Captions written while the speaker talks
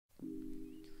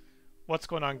What's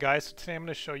going on, guys? So today I'm going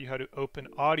to show you how to open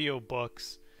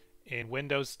audiobooks in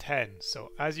Windows 10.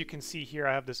 So as you can see here,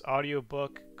 I have this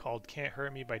audiobook called Can't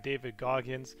Hurt Me by David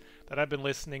Goggins that I've been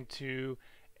listening to,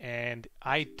 and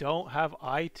I don't have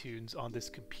iTunes on this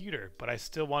computer, but I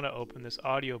still want to open this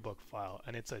audiobook file,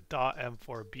 and it's a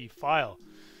 .m4b file.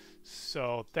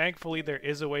 So thankfully there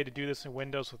is a way to do this in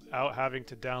Windows without having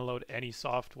to download any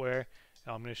software.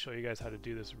 And I'm going to show you guys how to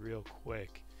do this real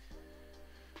quick.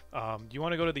 You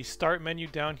want to go to the Start menu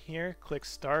down here, click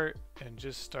Start, and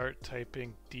just start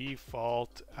typing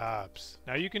default apps.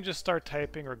 Now you can just start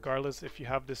typing regardless if you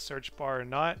have this search bar or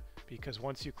not, because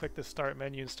once you click the Start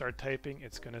menu and start typing,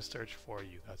 it's going to search for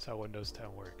you. That's how Windows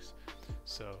 10 works.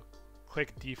 So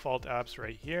click default apps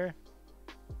right here.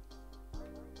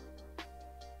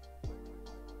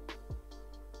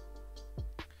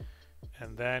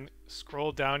 And then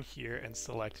scroll down here and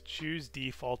select Choose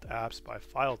Default Apps by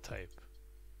File Type.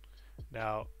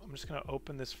 Now, I'm just going to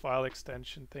open this file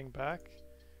extension thing back.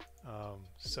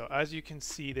 So as you can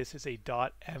see, this is a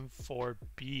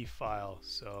 .m4b file.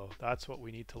 So that's what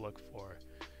we need to look for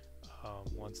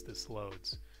once this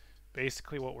loads.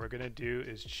 Basically, what we're going to do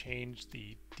is change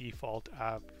the default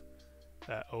app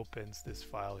that opens this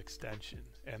file extension.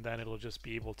 And then it'll just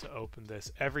be able to open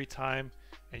this every time,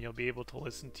 and you'll be able to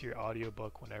listen to your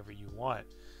audiobook whenever you want.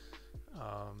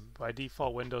 By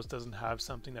default, Windows doesn't have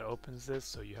something that opens this,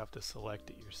 so you have to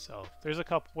select it yourself. There's a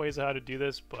couple ways of how to do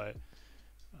this, but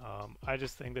I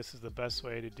just think this is the best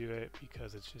way to do it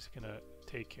because it's just going to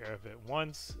take care of it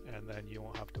once, and then you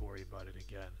won't have to worry about it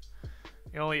again.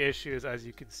 The only issue is, as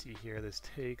you can see here, this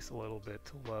takes a little bit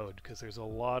to load because there's a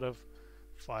lot of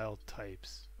file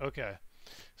types. Okay,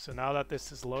 so now that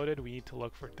this is loaded, we need to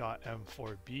look for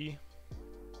 .m4b.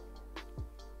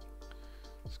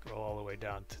 Scroll all the way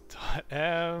down to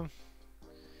 .m.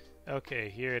 Okay,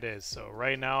 here it is. So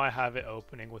right now I have it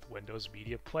opening with Windows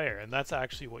Media Player, and that's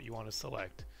actually what you want to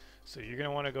select. So you're going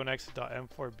to want to go next to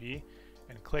 .m4b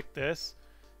and click this,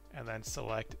 and then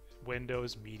select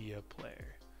Windows Media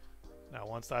Player. Now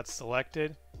once that's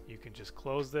selected, you can just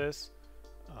close this,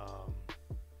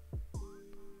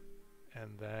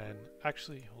 and then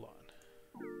actually, hold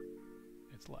on,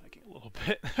 it's lagging a little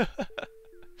bit.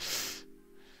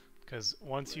 Because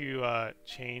once you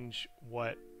change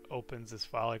what opens this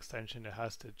file extension, it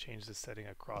has to change the setting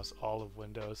across all of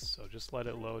Windows. So just let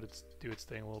it load, do its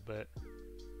thing a little bit.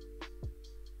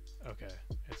 Okay,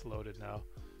 it's loaded now.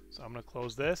 So I'm going to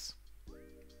close this,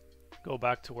 go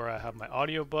back to where I have my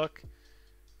audiobook,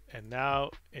 and now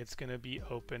it's going to be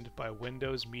opened by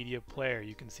Windows Media Player.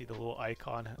 You can see the little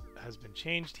icon has been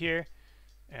changed here,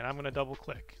 and I'm going to double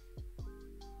click.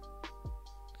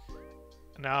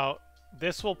 Now,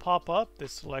 this will pop up.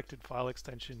 This selected file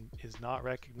extension is not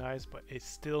recognized, but it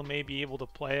still may be able to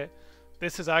play it.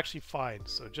 This is actually fine,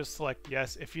 so just select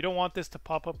yes. If you don't want this to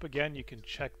pop up again, you can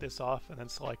check this off and then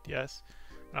select yes.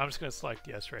 And I'm just going to select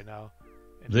yes right now.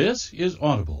 This is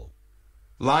Audible.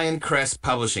 Lion Crest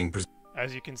Publishing.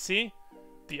 As you can see,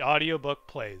 the audiobook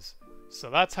plays. So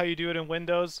that's how you do it in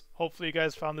Windows. Hopefully you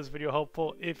guys found this video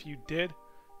helpful. If you did,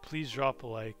 please drop a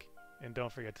like and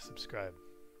don't forget to subscribe.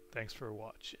 Thanks for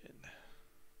watching.